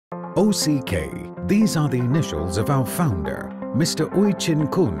OCK, these are the initials of our founder, Mr. Ui Chin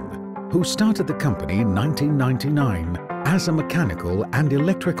Kun, who started the company in 1999 as a mechanical and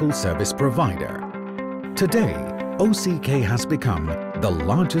electrical service provider. Today, OCK has become the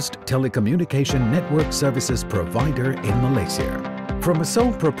largest telecommunication network services provider in Malaysia. From a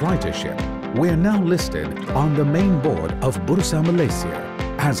sole proprietorship, we are now listed on the main board of Bursa Malaysia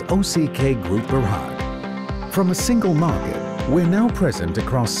as OCK Group Berhad. From a single market, we're now present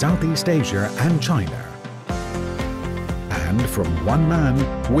across Southeast Asia and China. And from one man,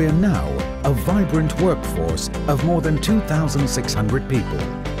 we're now a vibrant workforce of more than 2,600 people.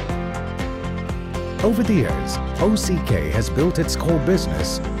 Over the years, OCK has built its core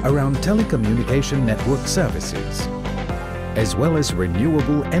business around telecommunication network services, as well as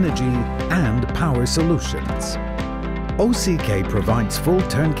renewable energy and power solutions. OCK provides full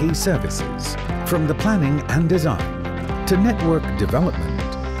turnkey services, from the planning and design to network development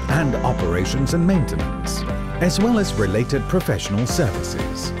and operations and maintenance, as well as related professional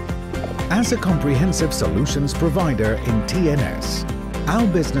services. As a comprehensive solutions provider in TNS, our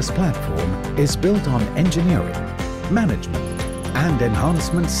business platform is built on engineering, management, and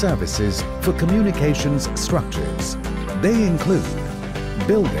enhancement services for communications structures. They include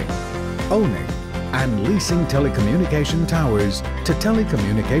building, owning, and leasing telecommunication towers to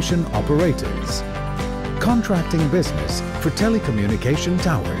telecommunication operators, contracting business for telecommunication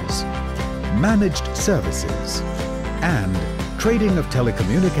towers, managed services, and trading of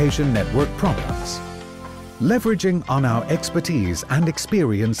telecommunication network products. Leveraging on our expertise and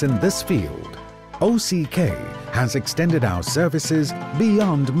experience in this field, OCK has extended our services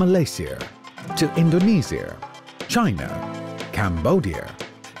beyond Malaysia to Indonesia, China, Cambodia,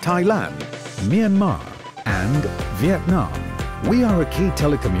 Thailand, Myanmar, and Vietnam. We are a key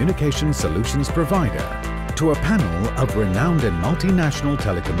telecommunication solutions provider to a panel of renowned and multinational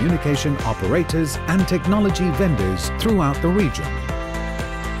telecommunication operators and technology vendors throughout the region.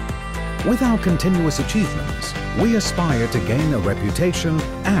 With our continuous achievements, we aspire to gain a reputation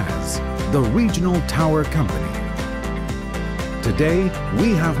as the regional tower company. Today,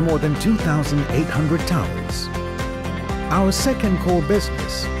 we have more than 2,800 towers. Our second core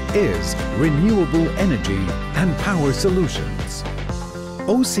business is renewable energy and power solutions.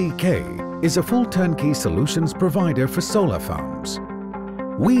 OCK is a full turnkey solutions provider for solar farms.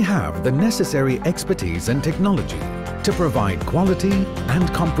 We have the necessary expertise and technology to provide quality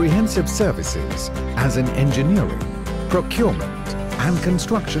and comprehensive services as an engineering, procurement, and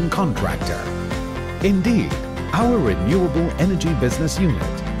construction contractor. Indeed, our renewable energy business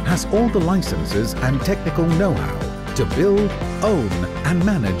unit has all the licenses and technical know-how to build, own, and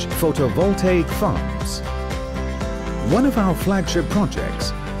manage photovoltaic farms. One of our flagship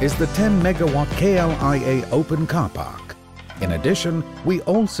projects is the 10 megawatt KLIA open car park. In addition, we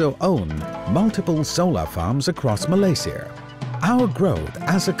also own multiple solar farms across Malaysia. Our growth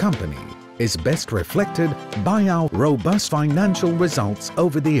as a company is best reflected by our robust financial results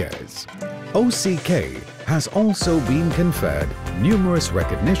over the years. OCK has also been conferred numerous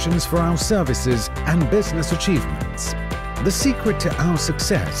recognitions for our services and business achievements. The secret to our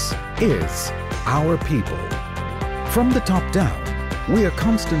success is our people. From the top down, we are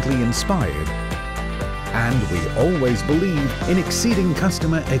constantly inspired, and we always believe in exceeding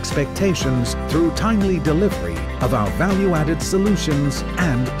customer expectations through timely delivery of our value-added solutions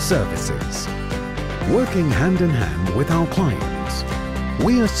and services. Working hand in hand with our clients,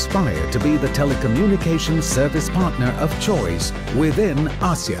 we aspire to be the telecommunications service partner of choice within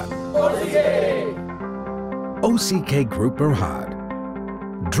ASEAN. OCK Group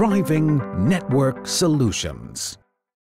Berhad, driving network solutions.